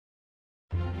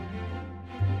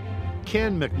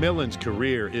Ken McMillan's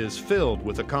career is filled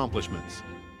with accomplishments.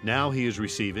 Now he is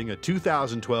receiving a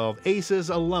 2012 ACES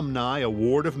Alumni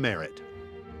Award of Merit.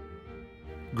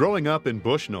 Growing up in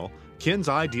Bushnell, Ken's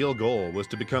ideal goal was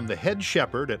to become the head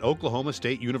shepherd at Oklahoma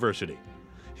State University.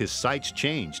 His sights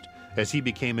changed as he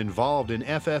became involved in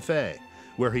FFA,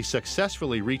 where he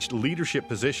successfully reached leadership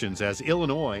positions as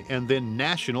Illinois and then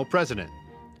national president.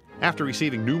 After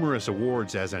receiving numerous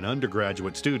awards as an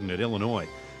undergraduate student at Illinois,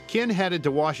 Ken headed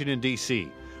to Washington,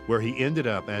 D.C., where he ended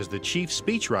up as the chief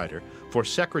speechwriter for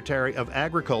Secretary of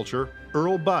Agriculture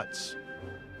Earl Butz.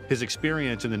 His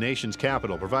experience in the nation's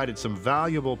capital provided some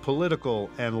valuable political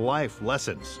and life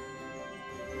lessons.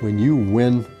 When you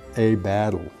win a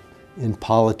battle in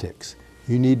politics,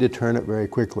 you need to turn it very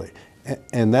quickly.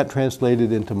 And that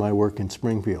translated into my work in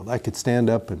Springfield. I could stand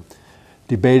up and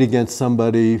debate against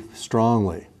somebody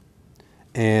strongly,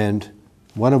 and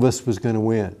one of us was going to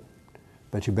win.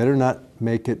 But you better not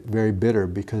make it very bitter,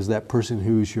 because that person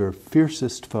who's your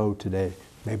fiercest foe today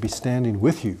may be standing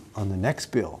with you on the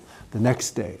next bill, the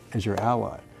next day, as your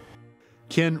ally.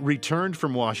 Ken returned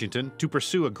from Washington to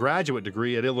pursue a graduate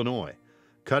degree at Illinois,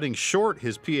 cutting short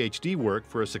his PhD work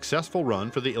for a successful run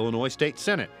for the Illinois State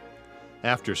Senate.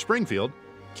 After Springfield,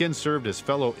 Ken served as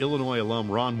fellow Illinois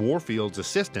alum Ron Warfield's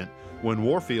assistant when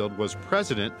Warfield was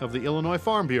president of the Illinois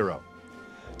Farm Bureau.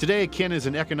 Today, Ken is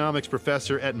an economics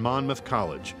professor at Monmouth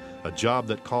College, a job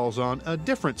that calls on a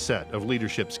different set of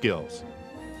leadership skills.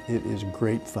 It is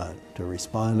great fun to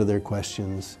respond to their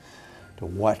questions, to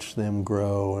watch them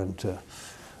grow, and to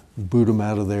boot them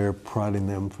out of there, prodding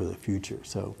them for the future.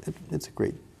 So it's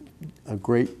a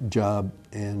great job,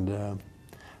 and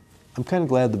I'm kind of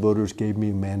glad the voters gave me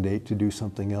a mandate to do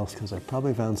something else, because I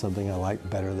probably found something I like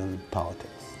better than politics.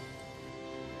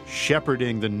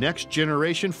 Shepherding the next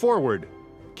generation forward,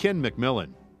 Ken McMillan.